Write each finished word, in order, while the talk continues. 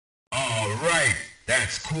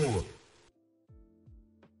That's cool.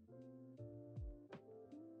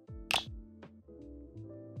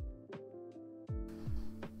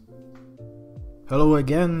 Hello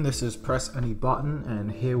again, this is Press Any Button,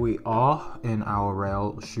 and here we are in our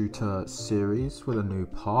rail shooter series with a new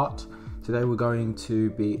part. Today we're going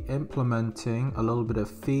to be implementing a little bit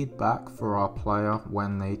of feedback for our player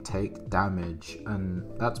when they take damage, and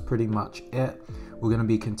that's pretty much it. We're going to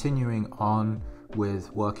be continuing on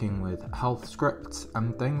with working with health scripts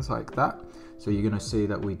and things like that. So you're going to see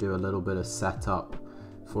that we do a little bit of setup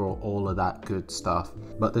for all of that good stuff.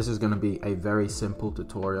 But this is going to be a very simple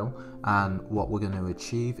tutorial, and what we're going to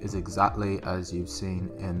achieve is exactly as you've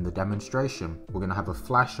seen in the demonstration. We're going to have a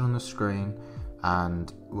flash on the screen,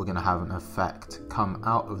 and we're going to have an effect come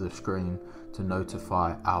out of the screen to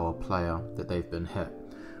notify our player that they've been hit.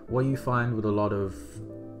 What you find with a lot of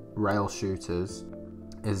rail shooters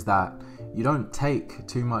is that you don't take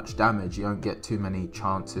too much damage, you don't get too many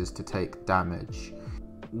chances to take damage.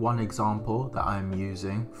 One example that I'm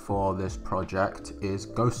using for this project is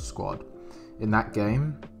Ghost Squad. In that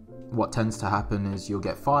game, what tends to happen is you'll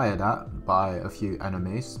get fired at by a few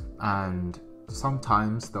enemies, and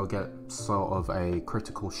sometimes they'll get sort of a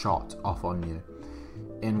critical shot off on you,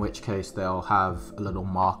 in which case they'll have a little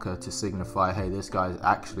marker to signify, hey, this guy's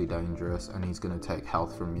actually dangerous and he's going to take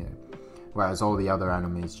health from you. Whereas all the other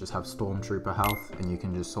enemies just have stormtrooper health and you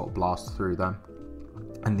can just sort of blast through them,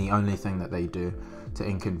 and the only thing that they do to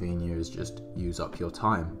inconvene you is just use up your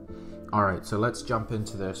time. Alright, so let's jump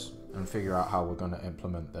into this and figure out how we're going to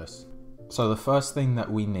implement this. So the first thing that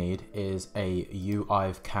we need is a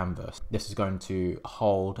Uiv Canvas. This is going to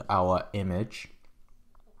hold our image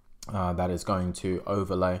that is going to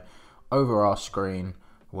overlay over our screen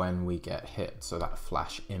when we get hit, so that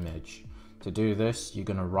flash image. To do this, you're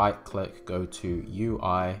going to right click, go to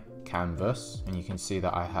Uiv Canvas, and you can see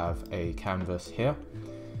that I have a canvas here.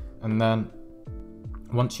 And then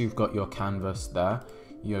once you've got your canvas there,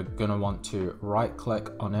 you're going to want to right click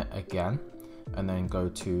on it again and then go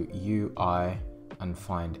to UI and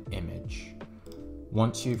find image.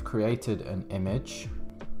 Once you've created an image,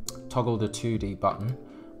 toggle the 2D button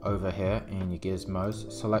over here in your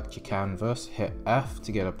gizmos, select your canvas, hit F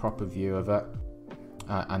to get a proper view of it,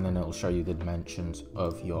 and then it'll show you the dimensions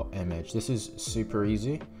of your image. This is super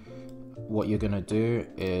easy. What you're going to do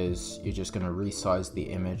is you're just going to resize the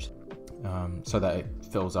image so that it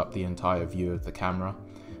fills up the entire view of the camera,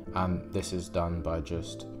 and this is done by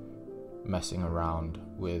just messing around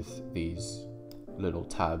with these little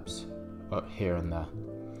tabs up here and there.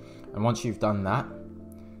 And once you've done that,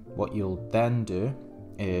 what you'll then do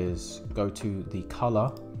is go to the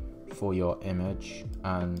color for your image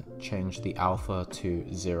and change the alpha to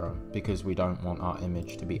 0, because we don't want our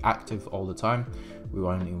image to be active all the time. We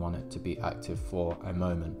only want it to be active for a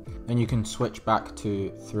moment. Then you can switch back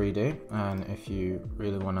to 3D, and if you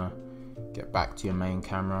really want to get back to your main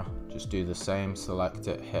camera, just do the same, select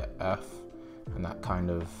it, hit F, and that kind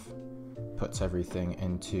of puts everything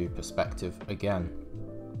into perspective again.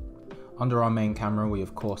 Under our main camera, we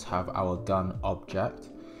of course have our gun object,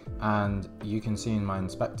 and you can see in my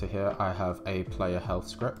inspector here I have a player health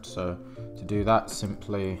script. So to do that,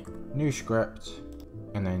 simply new script,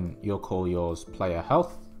 and then you'll call yours player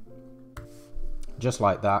health, just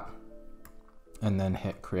like that, and then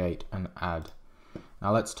hit create and add.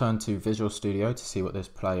 Now let's turn to Visual Studio to see what this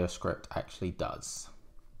player script actually does.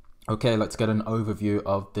 Okay, let's get an overview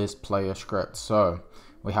of this player script. So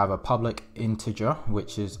we have a public integer,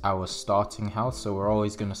 which is our starting health, so we're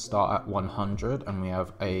always going to start at 100, and we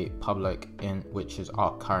have a public int, which is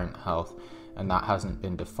our current health, and that hasn't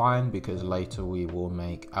been defined because later we will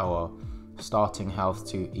make our starting health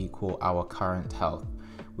to equal our current health.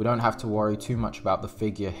 We don't have to worry too much about the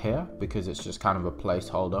figure here because it's just kind of a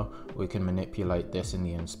placeholder. We can manipulate this in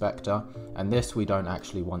the inspector, and this we don't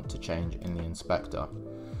actually want to change in the inspector.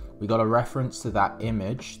 We got a reference to that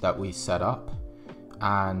image that we set up,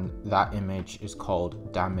 and that image is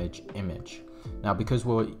called damage image. Now, because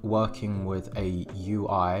we're working with a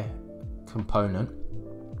UI component,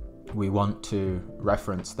 we want to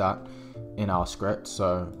reference that in our script,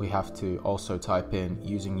 so we have to also type in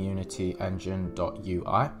using Unity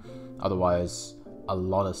engine.ui, otherwise a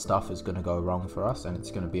lot of stuff is going to go wrong for us and it's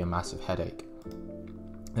going to be a massive headache.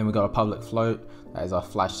 Then we got a public float, that is our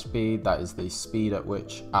flash speed, that is the speed at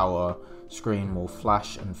which our screen will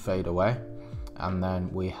flash and fade away. And then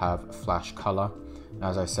we have flash color.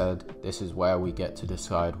 As I said, this is where we get to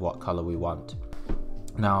decide what color we want.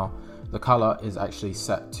 Now, the color is actually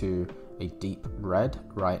set to a deep red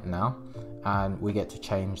right now, and we get to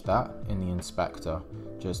change that in the inspector,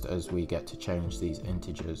 just as we get to change these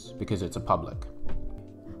integers because it's a public.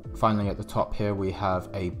 Finally, at the top here, we have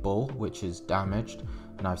a bull, which is damaged,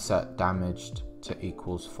 and I've set damaged to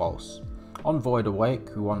equals false. On void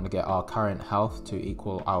awake, we want to get our current health to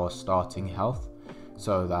equal our starting health,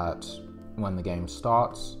 so that when the game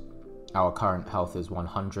starts, our current health is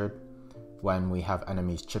 100. When we have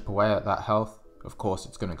enemies chip away at that health, of course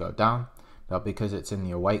it's going to go down, but because it's in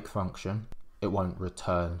the awake function, it won't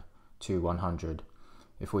return to 100.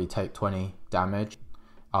 If we take 20 damage,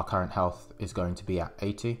 our current health is going to be at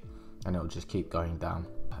 80, and it'll just keep going down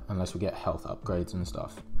unless we get health upgrades and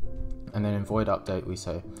stuff. And then in void update, we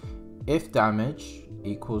say if damage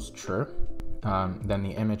equals true, then the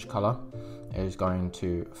image color is going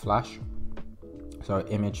to flash. So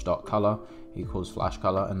image.color equals flash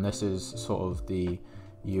color, and this is sort of the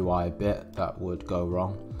UI bit that would go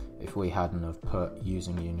wrong if we hadn't have put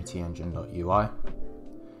using Unity engine.ui.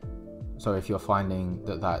 So if you're finding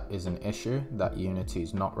that that is an issue, that Unity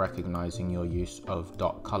is not recognizing your use of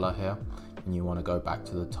 .color here, and you want to go back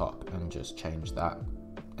to the top and just change that.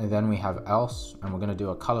 And then we have else, and we're going to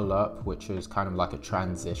do a color lerp, which is kind of like a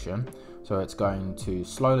transition. So it's going to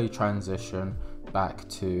slowly transition back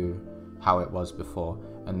to how it was before,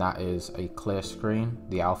 and that is a clear screen,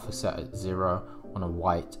 the alpha set at 0 on a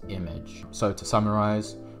white image. So to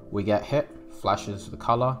summarize, we get hit, flashes the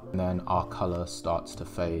color, and then our color starts to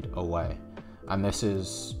fade away. And this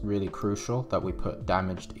is really crucial that we put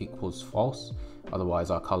damaged equals false,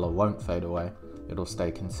 otherwise our color won't fade away, it'll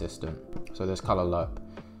stay consistent. So this color lerp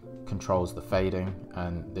controls the fading,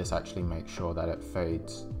 and this actually makes sure that it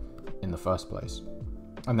fades in the first place.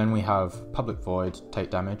 And then we have public void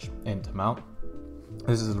take damage int amount.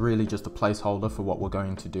 This is really just a placeholder for what we're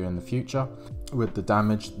going to do in the future. With the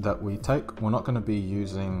damage that we take, we're not going to be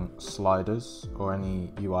using sliders or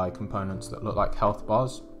any UI components that look like health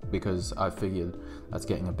bars, because I figured that's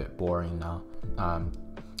getting a bit boring now.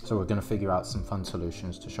 So we're going to figure out some fun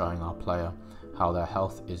solutions to showing our player how their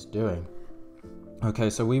health is doing. Okay,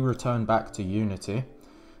 so we return back to Unity,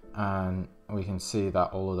 and we can see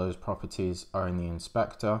that all of those properties are in the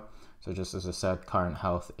inspector. So just as I said, current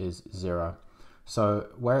health is 0. So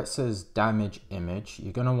where it says damage image,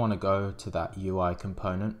 you're going to want to go to that UI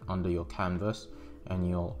component under your canvas, and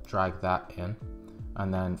you'll drag that in.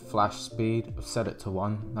 And then flash speed, I've set it to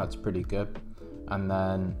 1, that's pretty good. And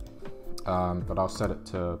then, but I'll set it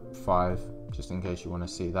to 5, just in case you want to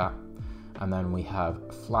see that. And then we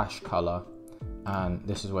have flash color, and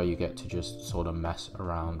this is where you get to just sort of mess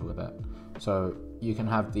around with it. So you can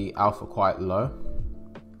have the alpha quite low.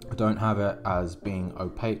 Don't have it as being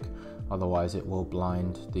opaque, otherwise it will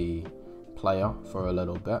blind the player for a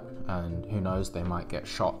little bit, and who knows, they might get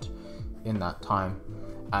shot in that time.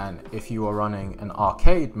 And if you are running an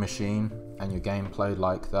arcade machine and your game played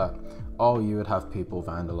like that, oh, you would have people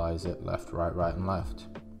vandalize it left, right and left,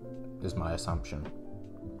 is my assumption.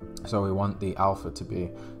 So we want the alpha to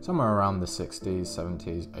be somewhere around the 60s,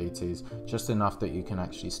 70s, 80s, just enough that you can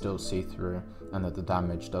actually still see through and that the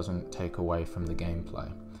damage doesn't take away from the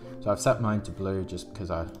gameplay. So I've set mine to blue just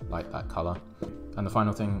because I like that color. And the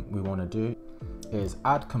final thing we want to do is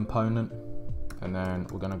add component, and then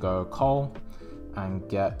we're going to go col and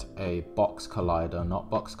get a box collider,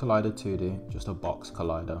 not box collider 2D, just a box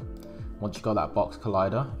collider. Once you got that box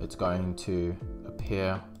collider, it's going to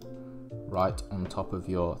appear right on top of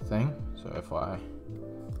your thing. So if I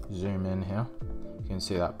zoom in here, you can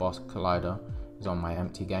see that box collider is on my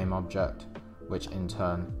empty game object, which in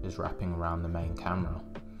turn is wrapping around the main camera.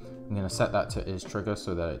 I'm going to set that to is trigger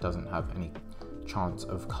so that it doesn't have any chance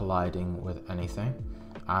of colliding with anything,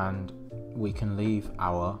 and we can leave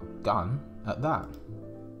our gun at that.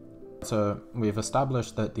 So we've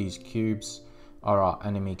established that these cubes are our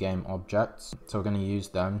enemy game objects, so we're going to use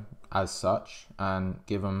them as such and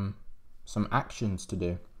give them some actions to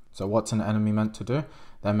do. So what's an enemy meant to do?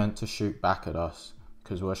 They're meant to shoot back at us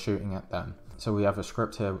because we're shooting at them. So we have a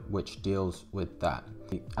script here which deals with that.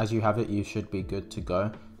 As you have it, you should be good to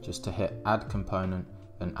go, just to hit add component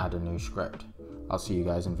and add a new script. I'll see you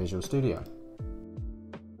guys in Visual Studio.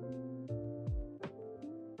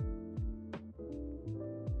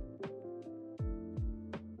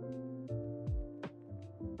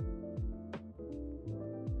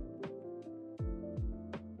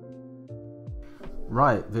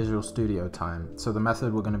 Right, Visual Studio time. So the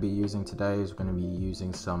method we're going to be using today is we're going to be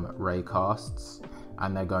using some raycasts,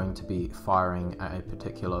 and they're going to be firing at a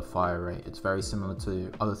particular fire rate. It's very similar to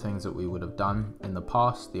other things that we would have done in the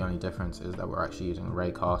past. The only difference is that we're actually using a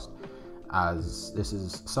raycast, as this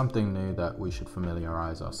is something new that we should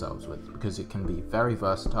familiarize ourselves with, because it can be very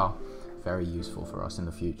versatile, very useful for us in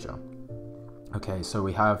the future. Okay, so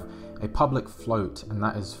we have a public float, and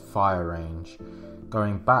that is fire range.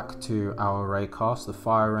 Going back to our raycast, the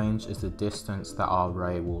fire range is the distance that our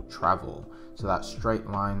ray will travel. So that straight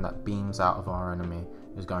line that beams out of our enemy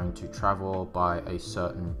is going to travel by a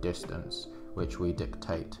certain distance, which we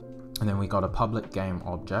dictate. And then we got a public game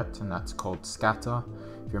object, and that's called scatter.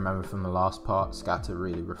 If you remember from the last part, scatter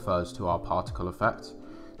really refers to our particle effect.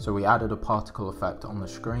 So we added a particle effect on the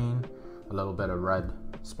screen, a little bit of red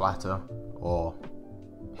splatter or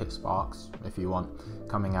hit sparks if you want,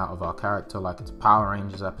 coming out of our character like it's a Power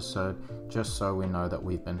Rangers episode, just so we know that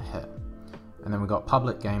we've been hit. And then we got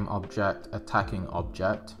public game object, attacking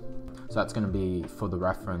object. So that's going to be for the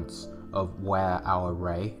reference of where our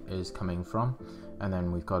ray is coming from. And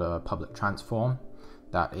then we've got a public transform,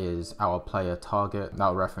 that is our player target.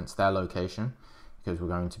 That'll reference their location, because we're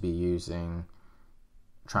going to be using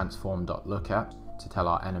transform.lookAt to tell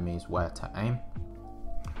our enemies where to aim.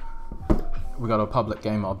 We got a public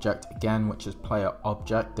game object again, which is player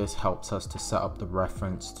object. This helps us to set up the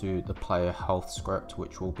reference to the player health script,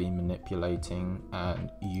 which we'll be manipulating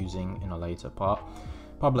and using in a later part.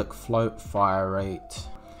 Public float, fire rate.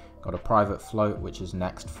 Got a private float, which is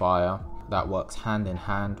next fire. That works hand in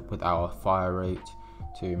hand with our fire rate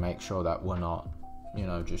to make sure that we're not,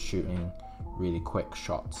 just shooting really quick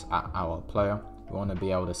shots at our player. We want to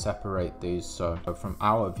be able to separate these, so from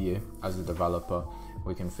our view as a developer,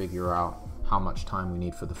 we can figure out how much time we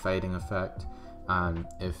need for the fading effect and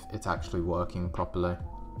if it's actually working properly.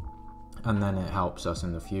 And then it helps us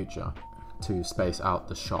in the future to space out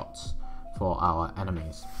the shots for our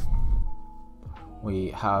enemies. We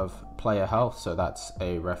have player health, so that's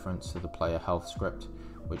a reference to the player health script,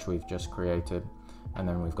 which we've just created. And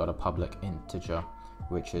then we've got a public integer,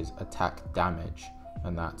 which is attack damage.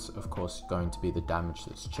 And that's of course going to be the damage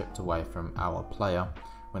that's chipped away from our player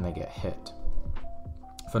when they get hit.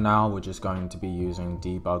 For now, we're just going to be using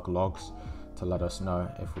debug logs to let us know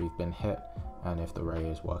if we've been hit and if the ray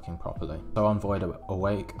is working properly. So on void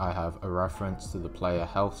awake, I have a reference to the player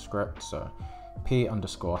health script, so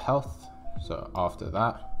p_health. So after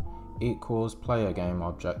that equals player game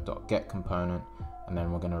object.get component, and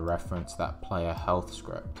then we're going to reference that player health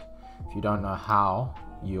script. If you don't know how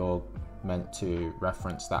you're meant to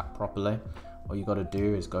reference that properly, all you got to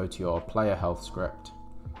do is go to your player health script,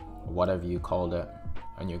 or whatever you called it,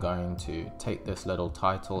 and you're going to take this little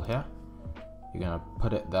title here, you're going to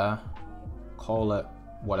put it there, call it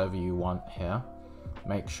whatever you want here,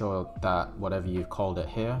 make sure that whatever you've called it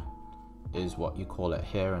here is what you call it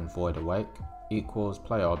here in void awake, equals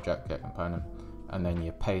player object get component, and then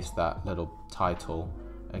you paste that little title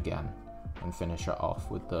again and finish it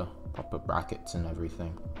off with the proper brackets and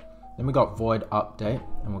everything. Then we got void update,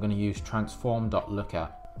 and we're going to use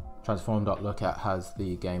transform.lookAt. Transform.lookAt has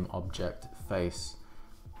the game object face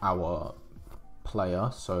our player,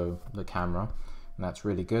 so the camera, and that's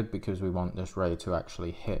really good because we want this ray to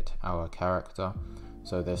actually hit our character.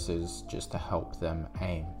 So this is just to help them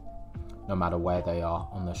aim. No matter where they are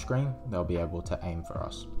on the screen, they'll be able to aim for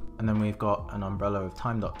us. And then we've got an umbrella of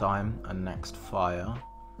time.time and next fire,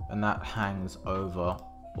 and that hangs over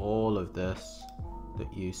all of this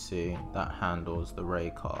that you see. That handles the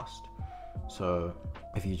raycast. So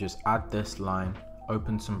if you just add this line,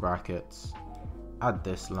 open some brackets, add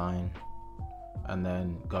this line, and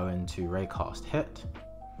then go into raycast hit,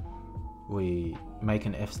 we make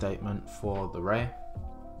an if statement for the ray,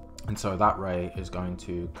 and so that ray is going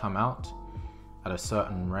to come out at a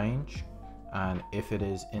certain range, and if it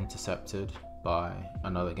is intercepted by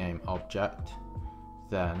another game object,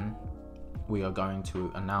 then we are going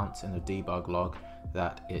to announce in the debug log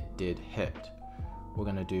that it did hit. We're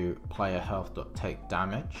going to do player health.take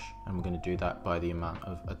damage, and we're going to do that by the amount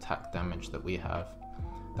of attack damage that we have.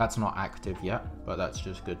 That's not active yet, but that's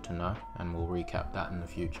just good to know, and we'll recap that in the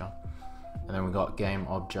future. And then we got game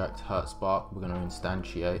object hurt spark. We're going to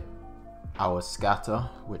instantiate our scatter,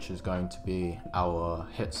 which is going to be our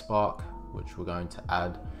hit spark, which we're going to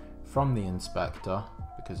add from the inspector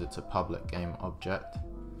because it's a public game object.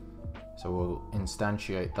 So we'll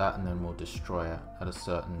instantiate that, and then we'll destroy it at a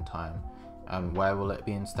certain time. And where will it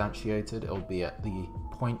be instantiated? It'll be at the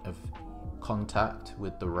point of contact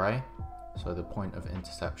with the ray, so the point of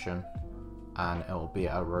interception, and it'll be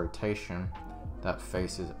a rotation that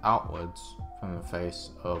faces outwards from the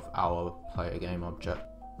face of our player game object.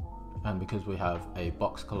 And because we have a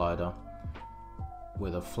box collider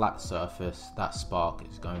with a flat surface, that spark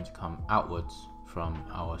is going to come outwards from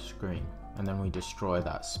our screen, and then we destroy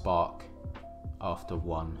that spark after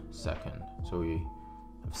 1 second. So we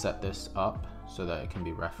have set this up so that it can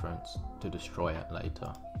be referenced to destroy it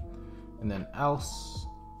later. And then else,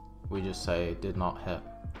 we just say did not hit,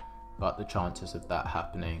 but the chances of that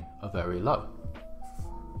happening are very low.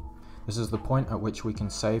 This is the point at which we can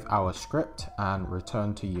save our script and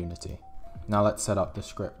return to Unity. Now let's set up the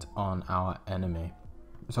script on our enemy.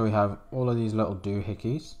 So we have all of these little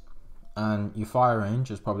doohickeys, and your fire range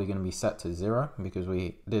is probably going to be set to 0 because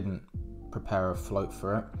we didn't prepare a float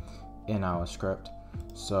for it in our script.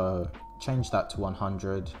 So change that to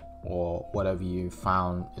 100 or whatever you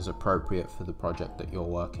found is appropriate for the project that you're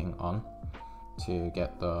working on to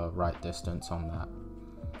get the right distance on that.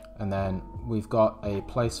 And then we've got a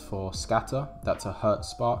place for scatter, that's a hurt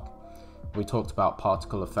spark. We talked about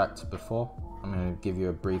particle effect before. I'm going to give you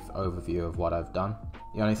a brief overview of what I've done.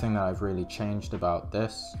 The only thing that I've really changed about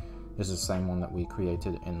this is the same one that we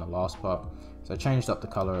created in the last part. So I changed up the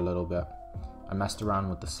color a little bit. I messed around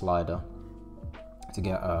with the slider to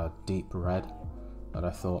get a deep red that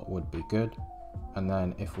I thought would be good. And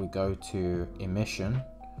then if we go to emission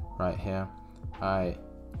right here, I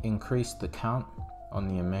increased the count on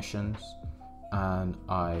the emissions and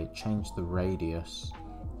I changed the radius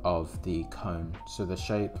of the cone. So the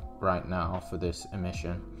shape right now for this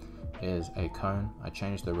emission is a cone. I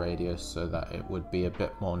changed the radius so that it would be a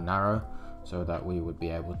bit more narrow so that we would be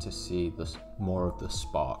able to see more of the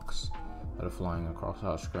sparks that are flying across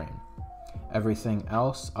our screen. Everything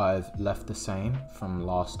else I've left the same from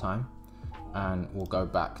last time, and we'll go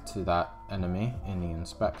back to that enemy in the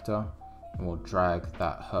inspector and we'll drag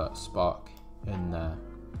that hurt spark in there.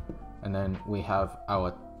 And then we have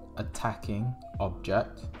our attacking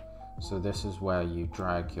object. So this is where you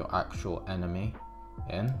drag your actual enemy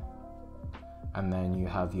in. And then you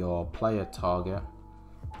have your player target.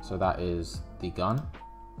 So that is the gun.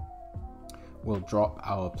 We'll drop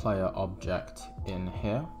our player object in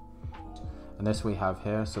here. And this we have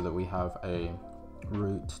here so that we have a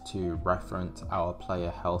route to reference our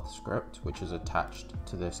player health script, which is attached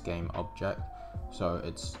to this game object. So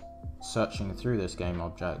it's searching through this game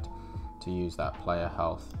object to use that player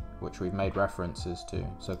health, which we've made references to,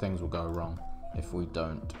 so things will go wrong if we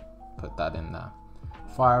don't put that in there.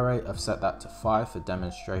 Fire rate, I've set that to 5 for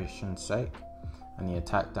demonstration's sake, and the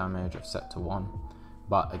attack damage I've set to 1,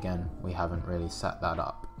 but again, we haven't really set that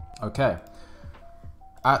up. Okay,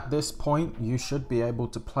 at this point, you should be able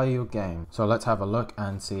to play your game. So let's have a look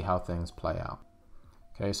and see how things play out.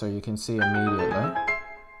 Okay, so you can see immediately,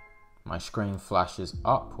 my screen flashes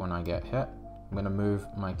up when I get hit. I'm gonna move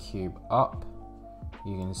my cube up.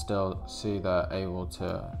 You can still see they're able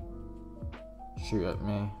to shoot at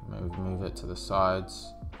me. Move it to the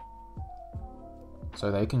sides. So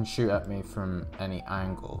they can shoot at me from any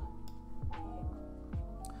angle.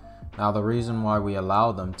 Now the reason why we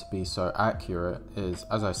allow them to be so accurate is,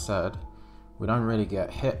 as I said, we don't really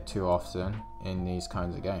get hit too often in these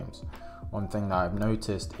kinds of games. One thing that I've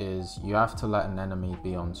noticed is you have to let an enemy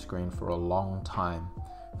be on screen for a long time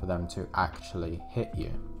for them to actually hit you.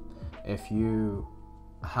 If you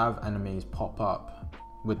have enemies pop up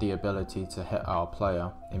with the ability to hit our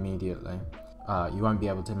player immediately, you won't be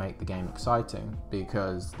able to make the game exciting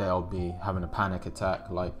because they'll be having a panic attack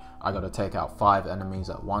like, I gotta take out 5 enemies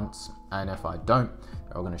at once, and if I don't,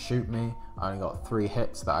 they're all gonna shoot me. I only got 3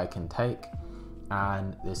 hits that I can take,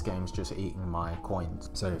 and this game's just eating my coins.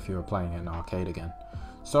 So if you were playing in an arcade again.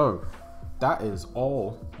 So that is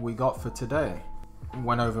all we got for today.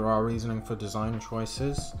 Went over our reasoning for design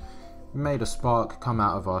choices. We made a spark come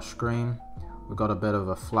out of our screen. We got a bit of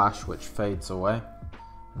a flash which fades away.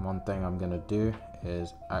 And one thing I'm gonna do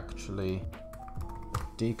is actually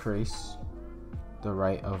decrease the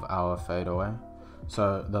rate of our fade away.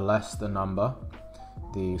 So the less the number,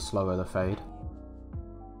 the slower the fade.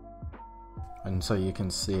 And so you can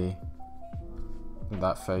see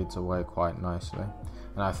that fades away quite nicely.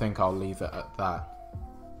 And I think I'll leave it at that.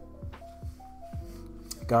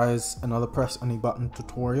 Guys, another press any button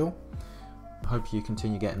tutorial. Hope you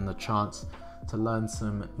continue getting the chance to learn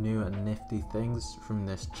some new and nifty things from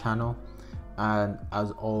this channel. And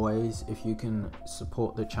as always, if you can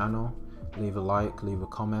support the channel, leave a like, leave a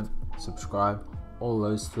comment, subscribe, all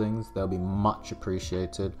those things, they'll be much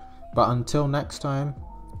appreciated. But until next time,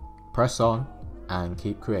 press on and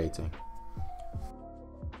keep creating.